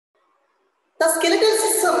skeletal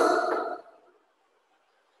system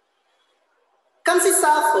consists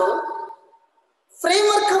of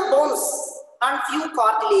framework of bones and few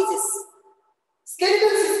cartilages. Skeletal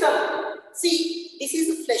system, see, this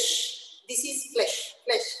is flesh, this is flesh,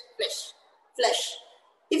 flesh, flesh, flesh.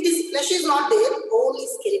 If this flesh is not there, only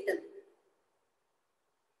skeleton.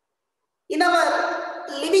 In our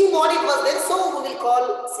living body it was there, so we will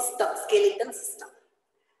call system, skeleton system.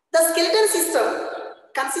 The skeleton system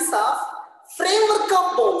consists of framework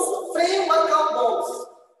of bones, framework of bones.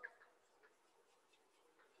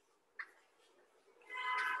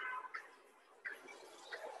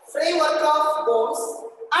 Framework of bones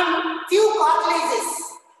and few cartilages.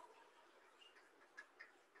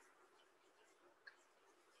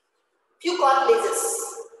 Few cartilages.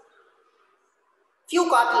 Few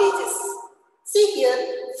cartilages. See here,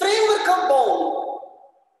 framework of bone.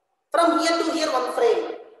 From here to here, one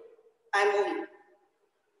frame. I am moving.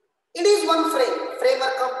 It is one frame,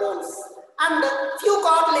 framework of bones. And few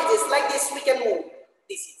cartilages, like this we can move.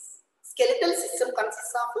 This is skeletal system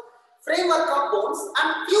consists of framework of bones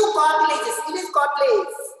and few cartilages. It is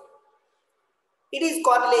cartilage. It is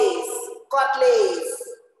cartilage. Cartilage.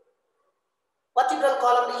 Vertebral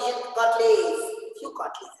column region, cartilage. Few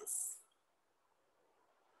cartilages.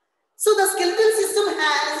 So the skeletal system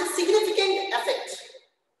has a significant effect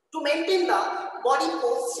to maintain the body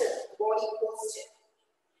posture. Body posture.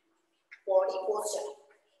 Body posture.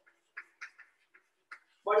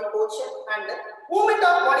 Body posture and movement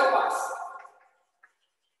of body parts.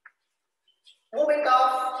 Movement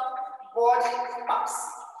of body parts.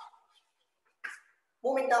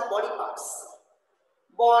 Movement of body parts.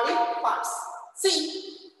 Body parts.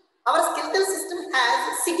 See, our skeletal system has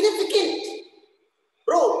a significant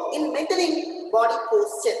role in maintaining body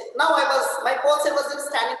posture. Now my posture was in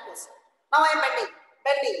standing posture. Now I am bending,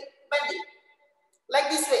 bending, bending. Like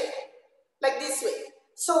this way, like this way.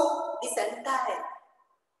 So this entire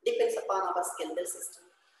depends upon our skeletal system.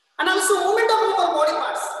 And also movement of our body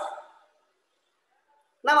parts.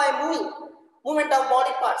 Now I am moving. Movement of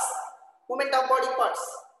body parts. Movement of body parts.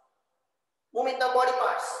 Movement of body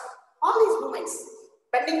parts. All these movements.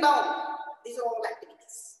 Bending down. These are all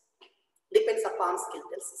activities. Depends upon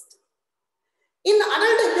skeletal system. In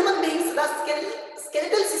adult human beings, the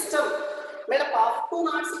skeletal system made up of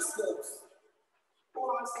 206 bones.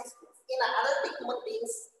 206 bones. In adult human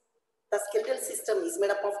beings, the skeletal system is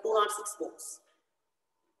made up of 206 bones.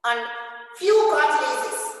 And few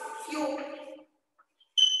cartilages. Few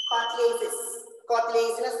cartilages,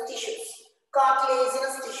 cartilaginous tissues,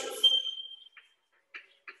 cartilaginous tissues,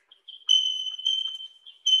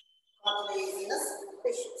 cartilaginous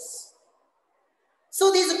tissues.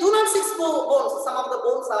 So these 206 bones, some of the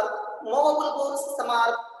bones are movable bones, some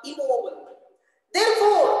are immovable.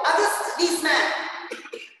 Therefore, Augustus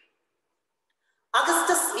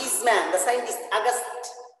Weismann, the scientist,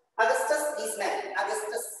 Augustus Weismann.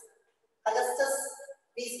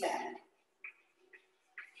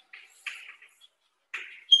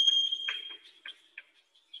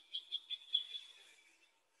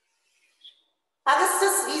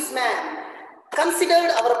 Augustus Weismann considered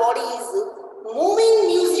our body is moving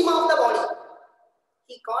museum of the body.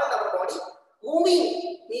 He called our body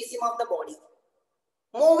moving museum of the body.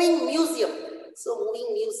 Moving museum. So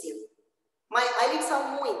moving museum. My eyelids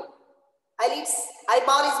are moving.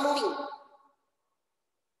 Eyeball is moving.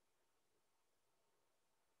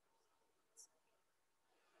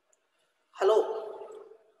 Hello.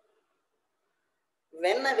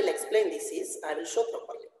 When I will explain this I will show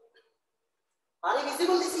properly. Are you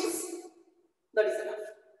visible this is? That is enough.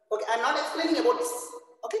 Okay, I am not explaining about this.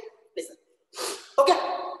 Okay, listen. Okay.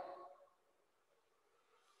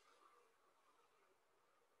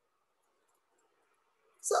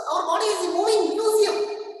 So our body is a moving museum.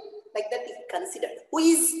 Like that is considered. Who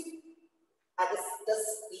is Augustus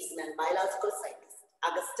Weismann, biological scientist?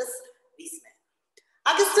 Augustus Weismann.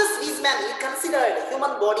 Augustus Weismann, he considered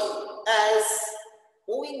human body as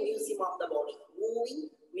moving museum of the body. Moving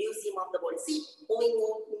museum of the body. See, moving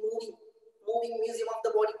museum of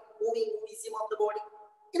the body. Moving museum of the body.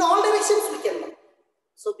 In all directions we can move.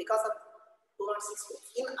 So because of 206 bones.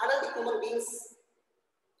 In adult human beings,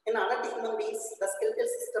 the skeletal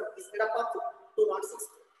system is made up of 206 bones.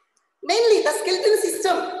 Mainly, the skeletal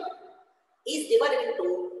system is divided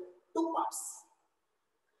into two parts.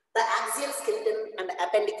 The axial skeleton and the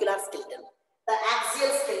appendicular skeleton. The axial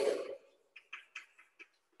skeleton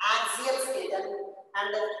and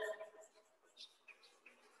the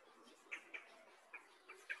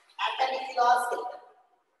appendicular skeleton.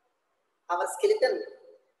 Our skeleton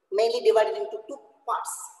mainly divided into two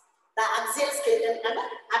parts. The axial skeleton and the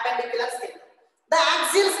appendicular skeleton. The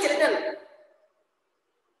axial skeleton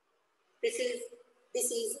This is,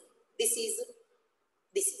 this is, this is,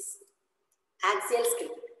 this is axial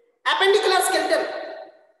skeleton. Appendicular skeleton,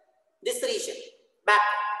 this region, back,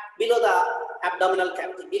 below the abdominal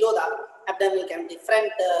cavity,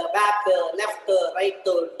 front, back, left, right,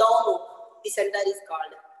 down. The center is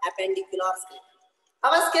called appendicular skeleton.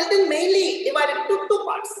 Our skeleton mainly divided into two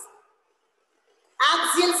parts: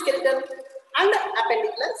 axial skeleton and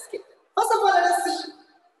appendicular skeleton. First of all, let us see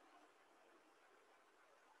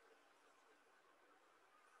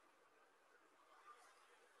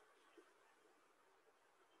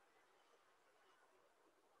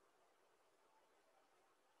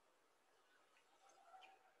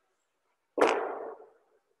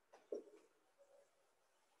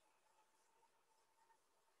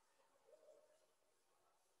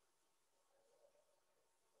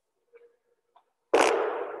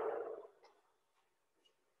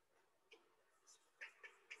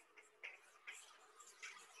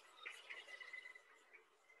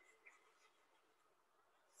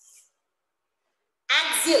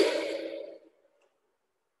axial.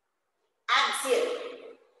 Axial.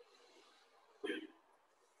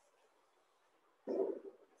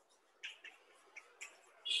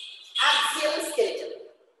 Axial skeleton.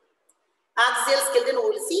 Axial skeleton we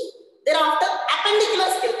will see. Thereafter, appendicular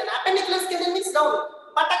skeleton. Appendicular skeleton means down.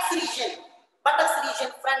 Buttocks region. Buttocks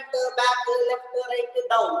region, front, back, left, right,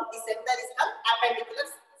 down. The center is called appendicular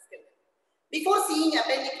skeleton. Before seeing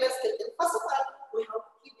appendicular skeleton, first of all, we have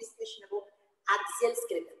to keep discussion about axial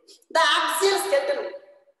skeleton. The axial skeleton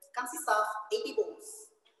consists of 80 bones.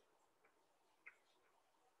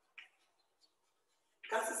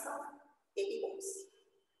 Consists of 80 bones.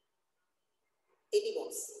 80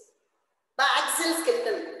 bones. The axial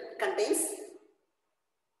skeleton contains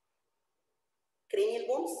cranial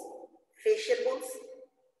bones, facial bones,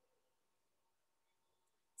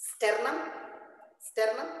 sternum,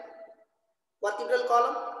 vertebral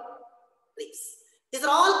column, ribs. These are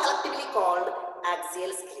all collectively called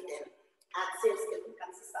axial skeleton. Axial skeleton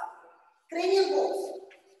consists of cranial bones,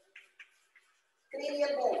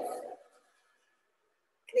 facial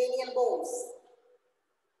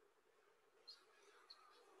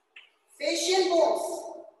bones.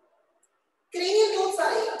 Cranial bones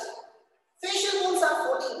are 8, facial bones are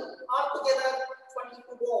 14, altogether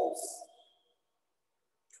 22 bones.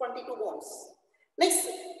 22 bones. Next,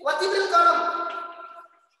 vertebral column.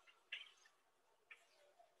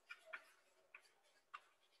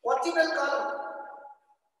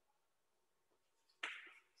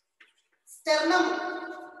 Sternum,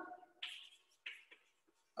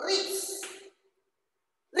 ribs,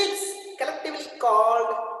 collectively called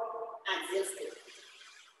axial skeleton.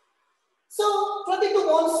 So, 22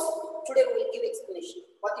 bones. Today we will give explanation.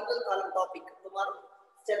 Vertebral column topic. Tomorrow,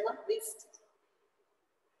 sternum, ribs.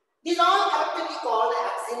 These are all collectively called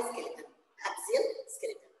axial skeleton.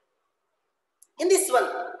 In this one,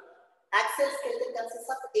 axial skeleton consists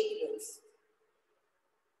of 8 bones.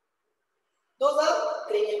 Those are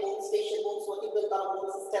cranial bones, facial bones, vertebral column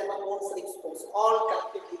bones, sternum bones, ribs bones. All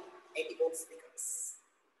collectively 80 bones becomes.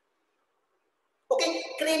 Okay,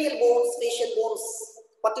 cranial bones, facial bones,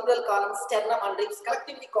 vertebral column, sternum and ribs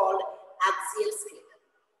collectively called axial skeleton.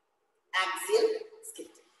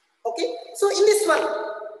 Okay, so in this one,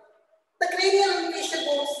 the cranial and facial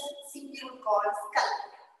bones simply would call skull.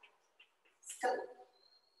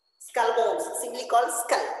 Skull bones simply called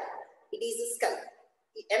skull. It is a skull.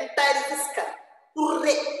 The entire is a skull.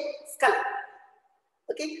 Skull.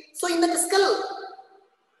 Okay, so in the skull,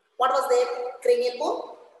 what was there? Cranial bone,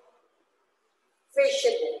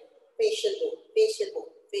 facial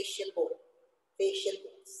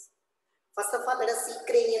bones. First of all, let us see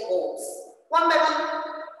cranial bones. One by one,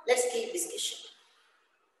 let's keep discussion.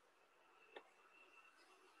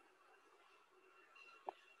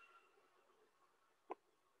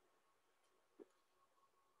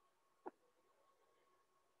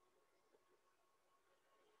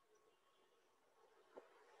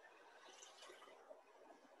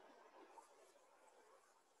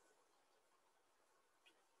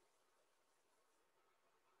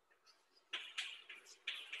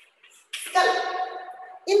 Skull.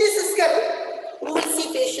 In this skull, we will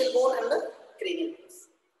see facial bone and the cranial bones.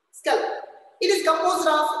 Skull. It is composed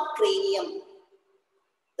of cranium.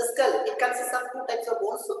 The skull, it consists of 2 types of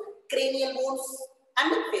bones, so cranial bones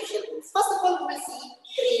and facial bones. First of all, we will see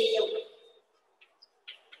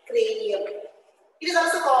cranium. It is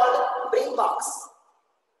also called brain box.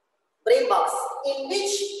 In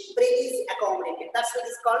which brain is accommodated. That's what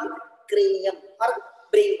is called cranium or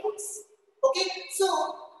brain box. Okay,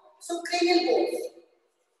 so cranial bones.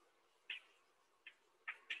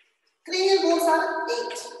 Cranial bones are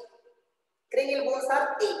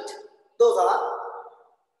 8. Those are.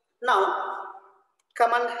 Now,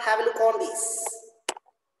 come and have a look on these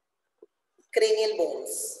cranial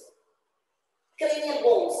bones. Cranial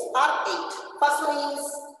bones are 8. First one is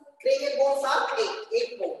cranial bones are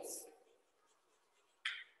 8 bones.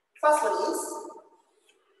 First one is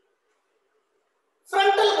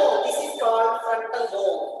frontal bone. This is called frontal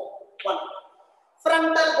bone. 1.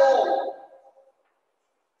 Frontal bone.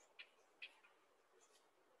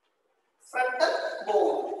 Frontal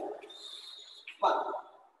bone. 1.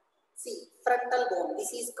 See, frontal bone.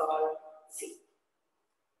 This is called, see,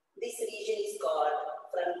 this region is called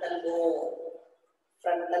frontal bone.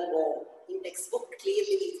 Frontal bone. In textbook,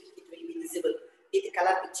 clearly it will be visible with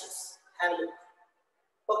color pictures. Have a look.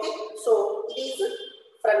 Okay, so it is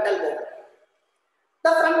frontal bone.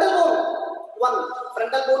 The frontal bone, 1.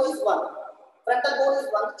 Frontal bone is 1. Frontal bone is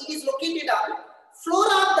 1. It is located on floor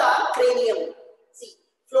of the cranium. See,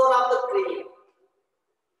 floor of the cranium.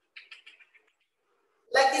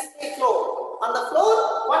 Like this floor. On the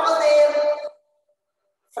floor, what was there?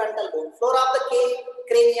 Frontal bone. Floor of the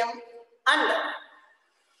cranium and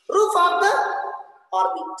roof of the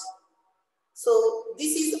orbit. So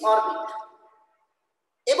this is orbit.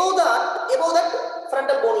 Above that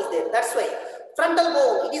frontal bone is there. That's why frontal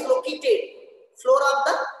bone, it is located floor of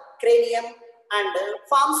the cranium and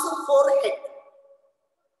forms forehead.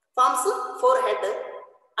 Forms forehead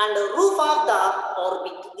and roof of the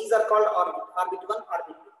orbit. These are called orbit. Orbit 1,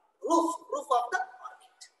 orbit 2. Roof of the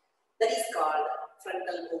orbit. That is called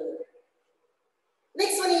frontal bone.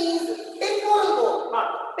 Next one is temporal bone,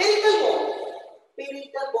 not parietal bone.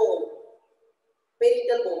 Parietal bone.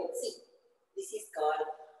 Parietal bone. See, this is called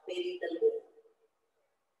parietal bone.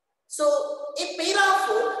 So, a pair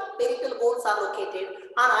of parietal bones are located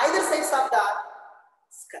on either sides of the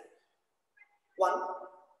skull. 1,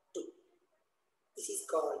 2. This is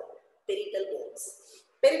called parietal bones.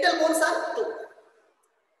 Parietal bones are 2.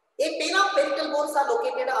 A pair of parietal bones are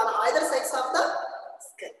located on either sides of the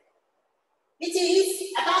skull, which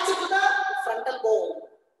is attached to the frontal bone.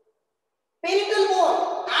 Parietal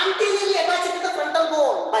bone anteriorly attached to the frontal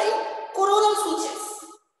bone by coronal sutures.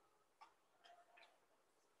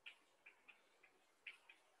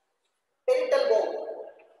 Parietal bone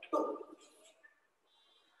 2.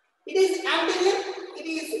 It is anterior, it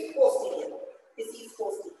is posterior. This is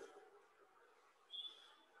posterior.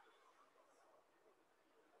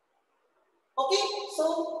 Okay, so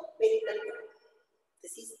parietal bone.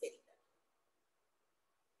 This is parietal.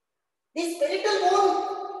 This parietal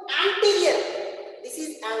bone anterior, this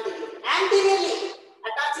is anterior. Anteriorly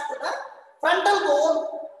attached to the frontal bone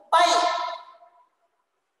by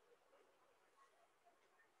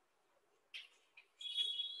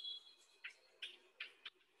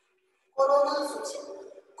coronal suture.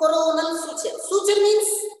 Coronal suture. Suture means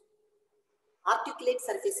articulate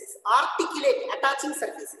surfaces. Articulate, attaching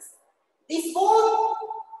surfaces. These four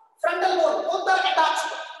frontal bone, both are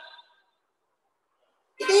attached.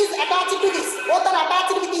 It is attached to this. Both are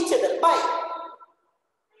attached with each other by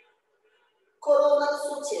coronal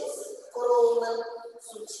sutures. Coronal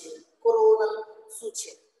suture. Coronal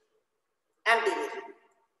suture. Anterior.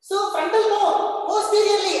 So frontal bone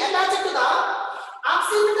posteriorly attached to the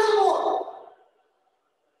occipital bone.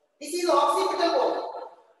 This is occipital bone.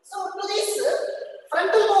 So to this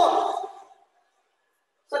frontal bone,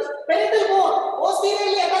 parietal bone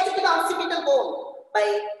posteriorly attached to the occipital bone by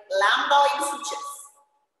lambdoid sutures.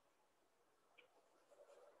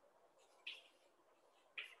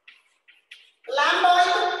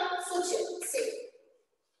 Lambdoid suture. See.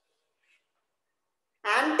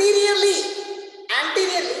 Anteriorly,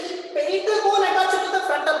 parietal bone attached to the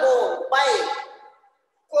frontal bone by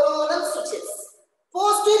coronal sutures.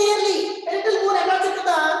 Posteriorly, parietal bone attached to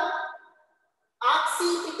the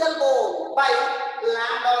occipital bone by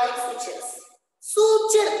lambdoid sutures.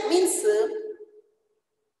 Suture means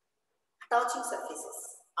attaching surfaces.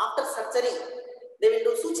 After surgery, they will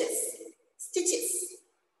do sutures, stitches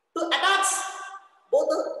to attach both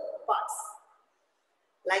the parts.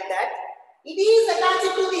 Like that, it is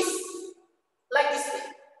attached to this, like this way.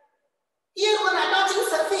 Here one attaching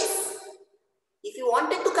surface. If you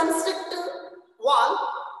wanted to construct wall,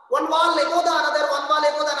 one wall above the another, one wall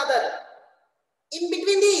above the another, in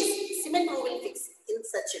between these, cement we will fix in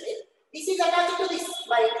such a way. This is attached to this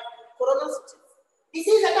by coronal sutures. This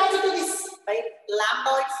is attached to this by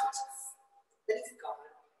lambdoid sutures. That is called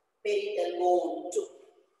parietal bone 2.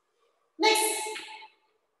 Next,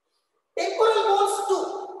 temporal bones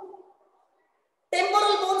 2.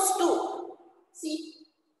 Temporal bones 2. See,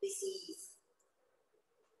 this is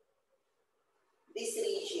this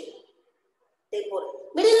region.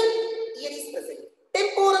 Temporal. Middle ear is present.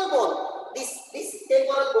 Temporal bone. This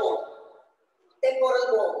temporal bone.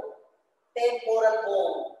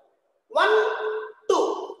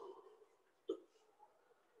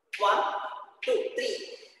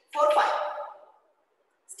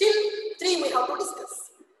 we have to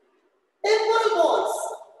discuss. Temporal bones.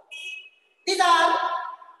 These are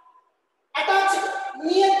attached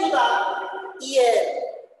near to the ear.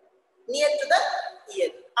 Near to the ear.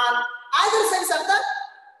 On either sides of the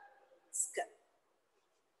skull.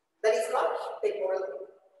 That is called temporal.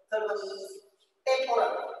 Third one is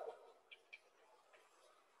temporal.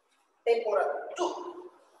 Temporal. 2.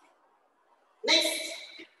 Next.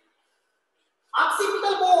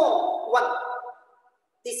 Occipital bone. 1.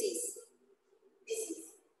 This is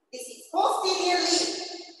posteriorly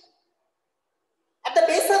at the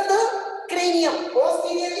base of the cranium.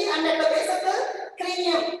 Posteriorly and at the base of the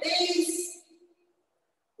cranium there is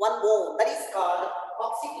one bone that is called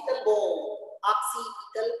occipital bone.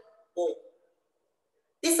 Occipital bone.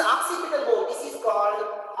 This occipital bone, this is called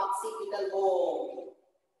occipital bone.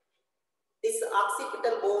 This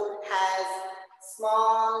occipital bone has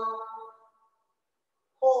small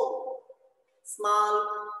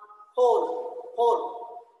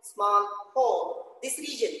hole. This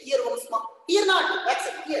region, here one small, here not,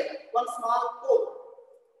 except here, one small hole.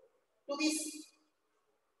 To this,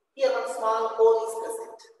 here one small hole is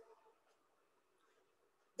present.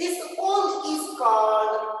 This hole is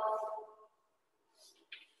called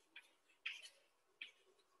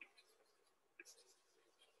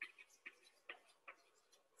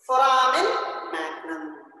foramen magnum.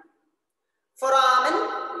 Foramen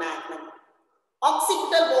magnum.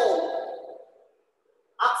 Occipital bone.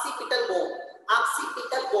 Occipital bone.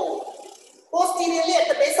 Occipital bone. Posteriorly at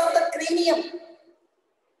the base of the cranium,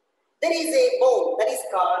 there is a bone that is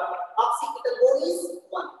called occipital bone is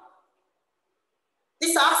 1.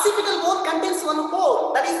 This occipital bone contains one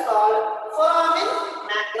hole that is called foramen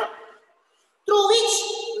magnum, through which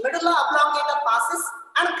medulla oblongata passes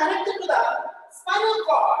and connected to the spinal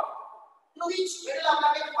cord. Through which medulla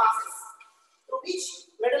oblongata passes. Through which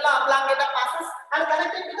medulla oblongata passes and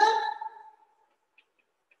connected to the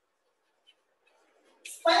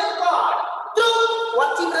spinal cord through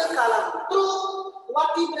vertebral column. Through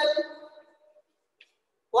vertebral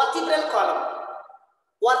column.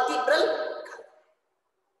 Vertebral column.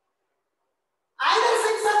 Either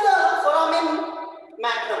sides of the foramen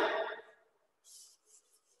magnum.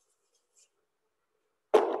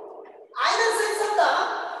 Either sides of the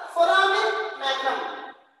foramen magnum.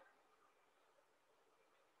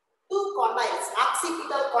 2 condyles,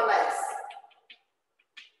 occipital condyles.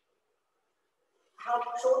 I have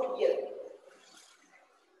shown here.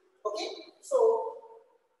 Okay, so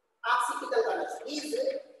occipital condyles is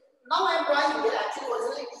now I am drawing here. Actually,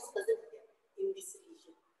 originally it is present here in this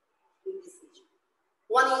region.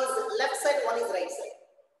 One is left side, one is right side.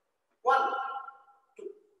 1, 2.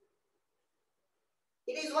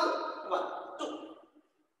 It is 1, 2.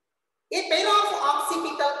 A pair of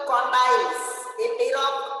occipital condyles. A pair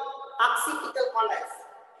of occipital condyles.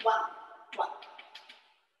 1.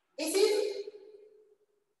 This is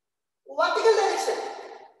vertical direction.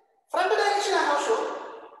 Front direction I have shown.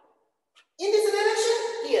 In this direction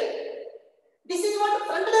here. This is what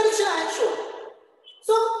front direction I have shown.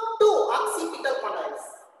 So 2 occipital condyles.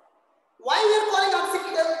 Why we are calling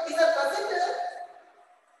occipital? These are present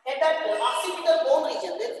at that occipital bone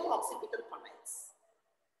region. Therefore occipital condyles.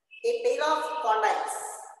 A pair of condyles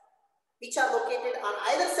which are located on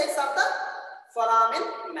either sides of the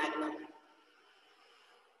foramen magnum.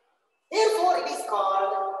 Therefore it is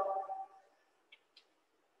called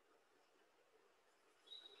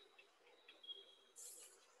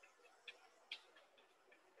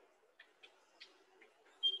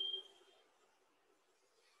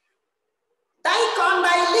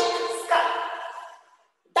dicondylic skull.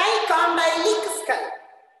 Dicondylic skull.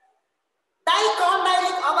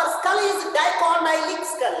 Dicondylic, our skull is dicondylic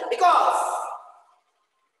skull because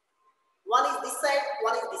one is this side,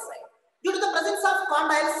 one is this side. Due to the presence of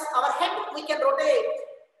condyles, our head we can rotate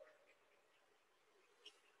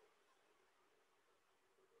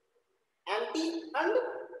anti and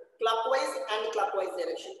clockwise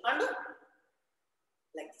direction and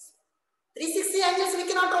like this. 360 angles we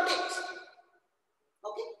cannot rotate.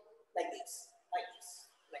 Okay, like this.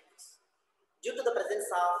 Due to the presence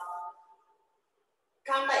of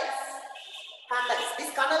condyles.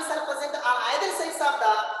 These condyles are present on either sides of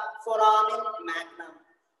the foramen magnum.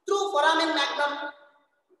 Through foramen magnum,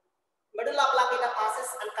 medulla oblongata passes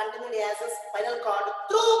and continually as a spinal cord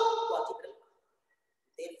through vertebral.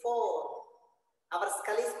 Therefore, our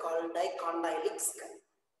skull is called dicondylic skull.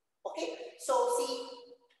 Okay, so see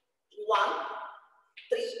 1,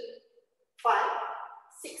 3, 5,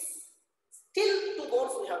 6. Still 2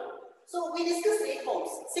 bones we have. So we discussed 8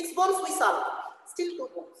 bones. 6 bones we solved. Still 2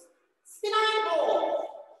 bones. Sphenoid bone.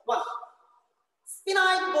 1.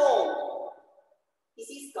 Sphenoid bone. This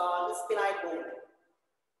is called called sphenoid bone.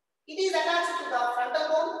 It is attached to the frontal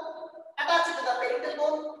bone, attached to the parietal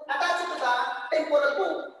bone, attached to the temporal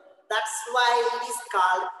bone. That's why it is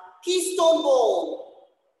called keystone bone.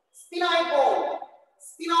 Sphenoid bone.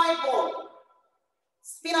 Sphenoid bone.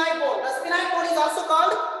 Sphenoid bone. The sphenoid bone is also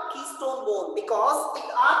called keystone bone because it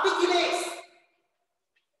articulates.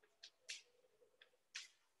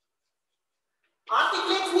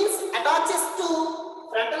 Articulates means attaches to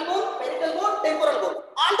frontal bone, parietal bone, temporal bone.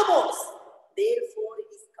 All the bones. Therefore, it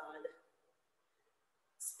is called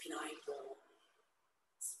sphenoid bone.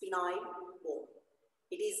 Sphenoid bone.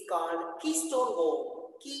 It is called keystone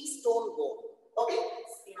bone. Keystone bone. Okay?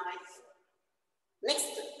 Sphenoid bone.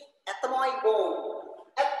 Next, ethmoid bone.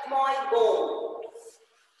 Ethmoid bone.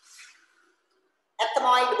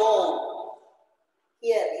 Ethmoid bone.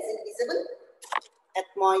 Here, is it visible?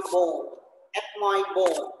 Ethmoid bone. Ethmoid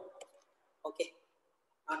bone. Okay.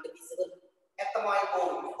 Not visible. Ethmoid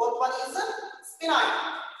bone. Fourth one is sphenoid.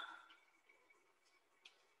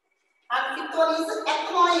 And fifth one is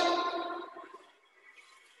ethmoid.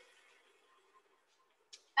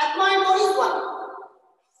 Ethmoid bone is one.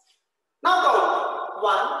 Now count.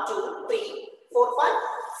 1, 2, 3, 4, 5,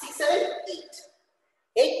 6, 7,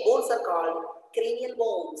 8. 8 bones are called cranial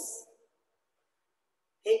bones.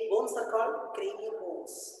 8 bones are called cranial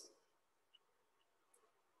bones.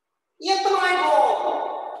 Ethmoid bone.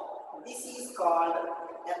 This is called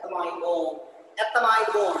ethmoid bone. Ethmoid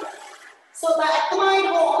bone. So the ethmoid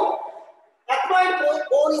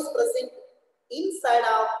bone is present inside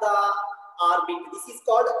of the orbit. This is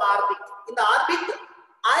called orbit. In the orbit,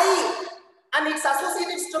 eye and its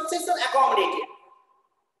associated structures are accommodated.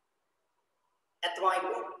 Ethmoid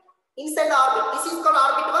bone. Inside the orbit, this is called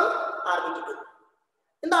orbit 1, orbit 2.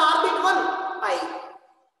 In the orbit 1, eye.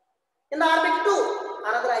 In the orbit 2,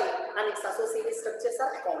 another eye and its associated structures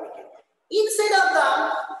are accommodated. Inside of the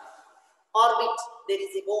orbit, there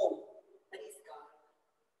is a bone that is called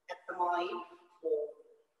ethmoid bone.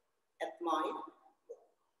 Ethmoid bone.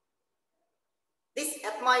 This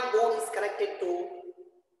ethmoid bone is connected to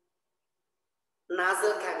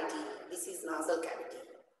nasal cavity. This is nasal cavity.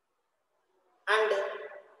 And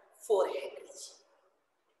forehead region.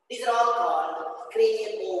 These are all called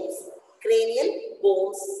cranial bones. Cranial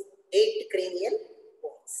bones. 8 cranial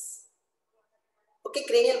bones. Okay,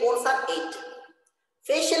 cranial bones are 8.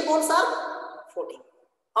 Facial bones are 14.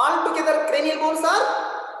 Altogether, cranial bones are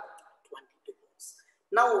 22 bones.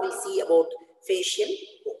 Now we will see about facial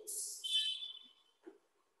bones.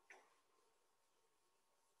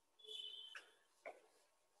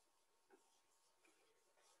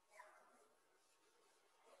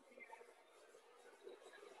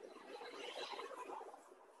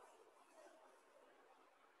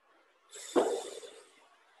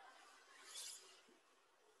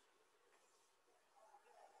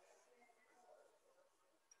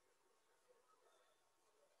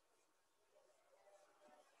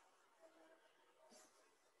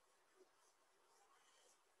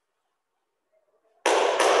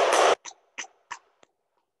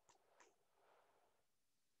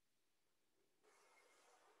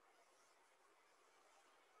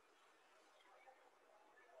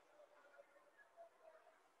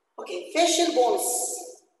 Okay, facial bones.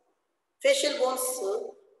 Facial bones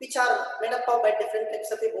which are made up of by different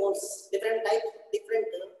types of bones, different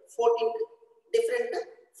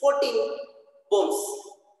 14 bones.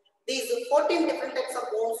 These 14 different types of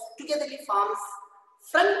bones together forms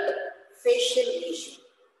front facial region.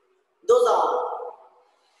 Those are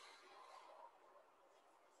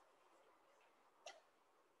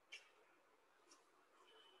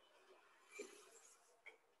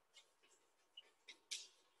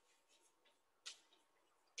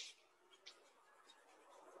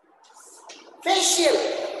facial,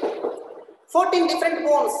 14 different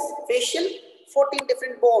bones. Facial, 14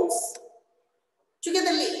 different bones.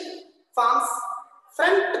 Togetherly forms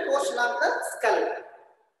front portion of the skull.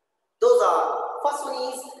 Those are, first one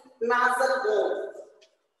is nasal bone.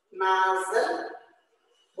 Nasal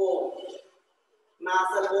bone.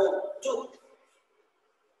 Nasal bone. 2.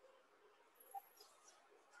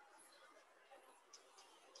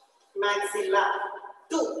 Maxilla.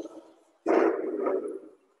 2.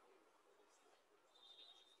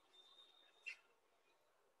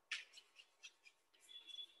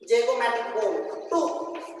 Zygomatic bone.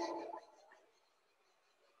 2.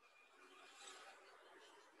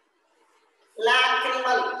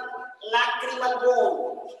 Lacrimal bone.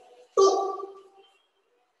 2.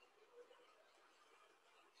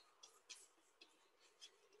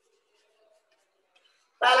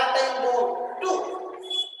 Palatine bone. 2.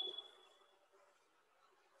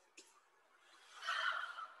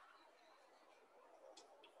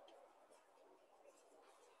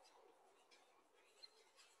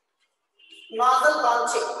 Nasal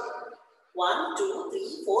conchae. 1, 2,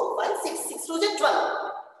 3, 4, 5, 6. 6 to the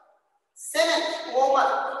 12. 7. Vomer.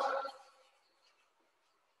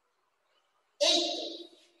 8.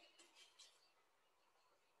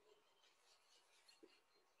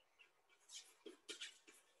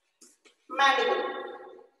 Mandible.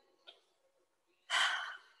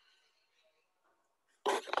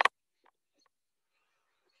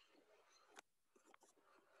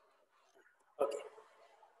 Okay.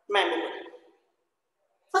 Mandible.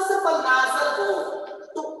 First of all, nasal bone.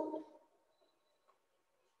 2.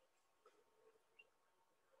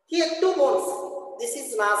 Here 2 bones. This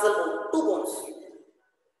is nasal bone. 2 bones.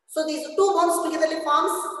 So these 2 bones together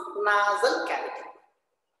forms nasal cavity.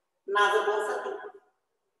 Nasal bones are 2.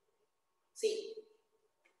 See.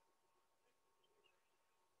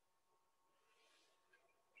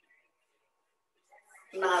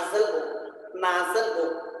 Nasal bone. Nasal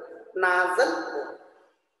bone. Nasal bone.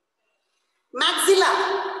 Maxilla.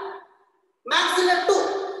 Maxilla 2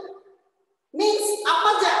 means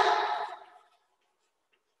upper jaw.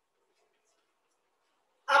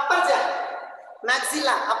 Upper jaw.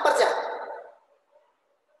 Maxilla, upper jaw.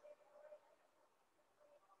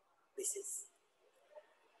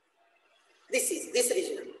 This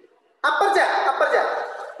region. Upper jaw.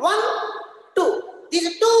 1, 2.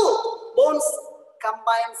 These 2 bones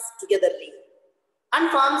combines togetherly and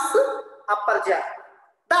forms upper jaw.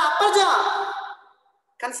 The upper jaw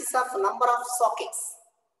consists of number of sockets.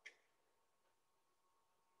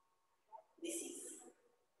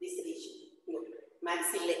 This region.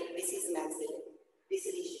 Maxillae. This is maxillae.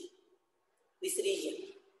 This region.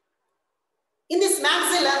 In this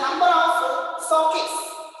maxilla, number of sockets.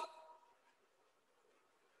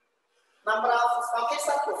 Number of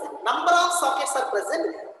sockets are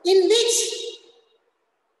present. In which,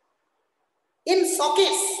 in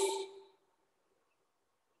sockets,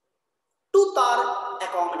 tooth are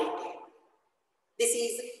accommodated. This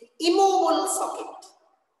is immovable socket.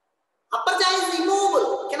 Upper jaw is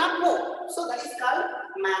immovable, cannot move. So that is called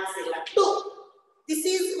maxilla. 2. This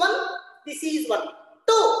is 1. This is 1.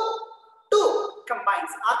 2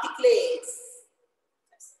 combines, articulates.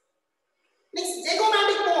 Next,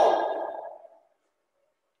 zygomatic bone.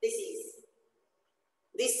 This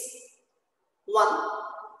 1.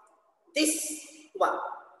 This 1.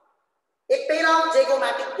 A pair of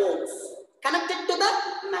zygomatic bones connected to the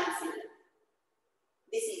maxilla.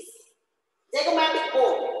 This is zygomatic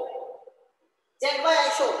bone.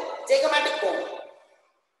 Zygomatic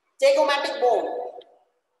bone.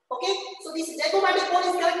 Okay, so this zygomatic bone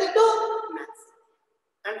is connected to maxilla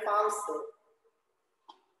and forms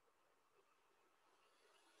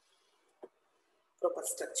proper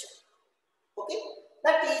structure. Okay,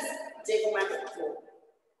 that is zygomatic bone.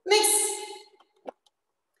 Next,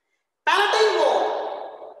 palatine bone.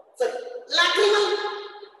 Sorry, lacrimal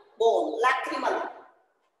bone.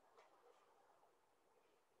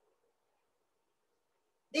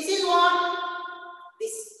 This is what?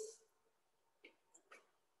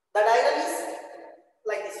 The diagram is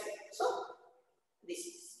like this way. So, this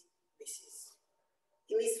is.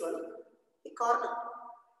 In this one, a corner.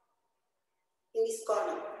 In this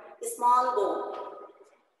corner, a small bone.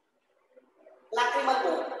 Lacrimal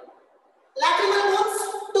bone. Lacrimal bones,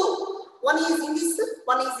 2. One is in this,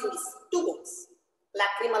 one is in this. 2 bones.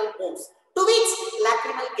 Lacrimal bones. To which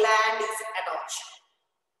lacrimal gland is attached.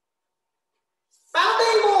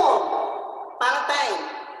 Palatine bone. Palatine.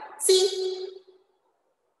 See,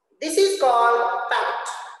 this is called palate.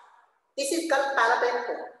 This is called palatine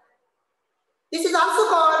bone. This is also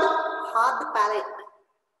called hard palate.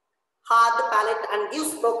 Hard palate and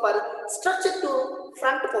gives proper structure to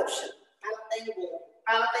front portion. Palatine bone.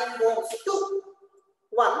 Palatine bones 2.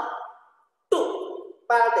 1, 2.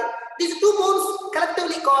 Palatine. These 2 bones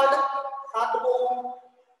collectively called hard bone.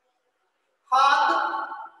 Hard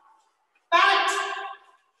palate.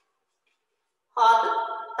 Hard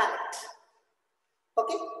palate.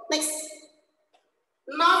 Okay. Next.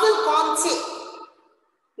 Nasal conchae.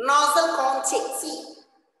 See.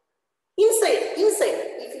 Inside.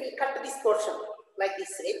 If we cut this portion like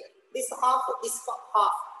this, right? This half.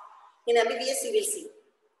 In MBBS you will see.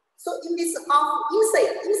 So in this half,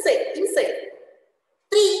 inside.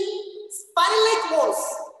 3 spiral-like bones.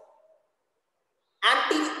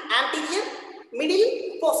 Anterior, middle,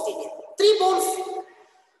 posterior. 3 bones.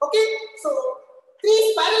 Okay. So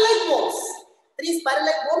 3 spiral-like bones. 3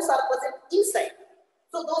 spiral-like bones are present inside.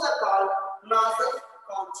 So those are called nasal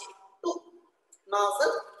conchae. 2.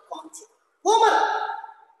 Nasal conchae. Vomer.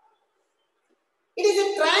 It is a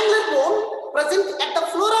triangular bone present at the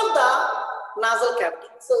floor of the nasal cavity.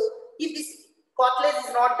 So if this cartilage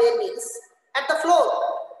is not there, means at the floor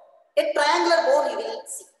A triangular bone you will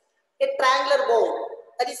see. A triangular bone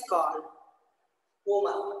that is called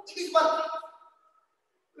vomer. It is one.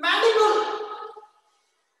 Mandible.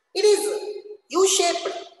 It is U-shaped.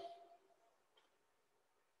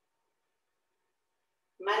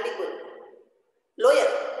 Mandible. Lower.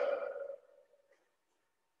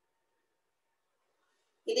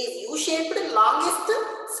 It is U-shaped, longest,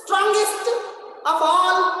 strongest of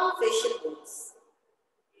all facial bones.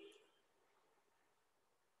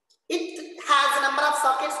 It has a number of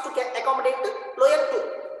sockets to accommodate lower tooth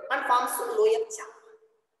and forms lower jaw.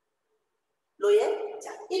 Lower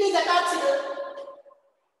jaw. It is attached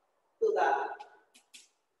to the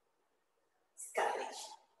skull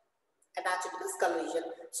region. Attached to the skull region.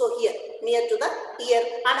 So here, near to the ear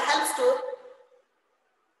and helps to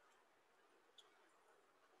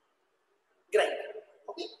grind.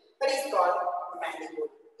 Okay, that is called mandible.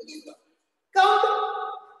 It is count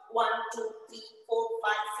 1, 2, 3, 4,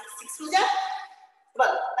 5, 6, 6 to the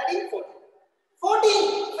 12. That is 14.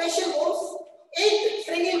 14 facial bones, 8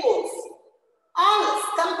 cranial bones. All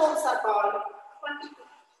skull bones are called 22.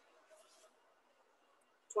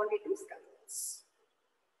 22 skull bones.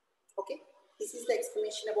 Okay, this is the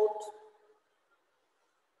explanation about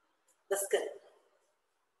the skull.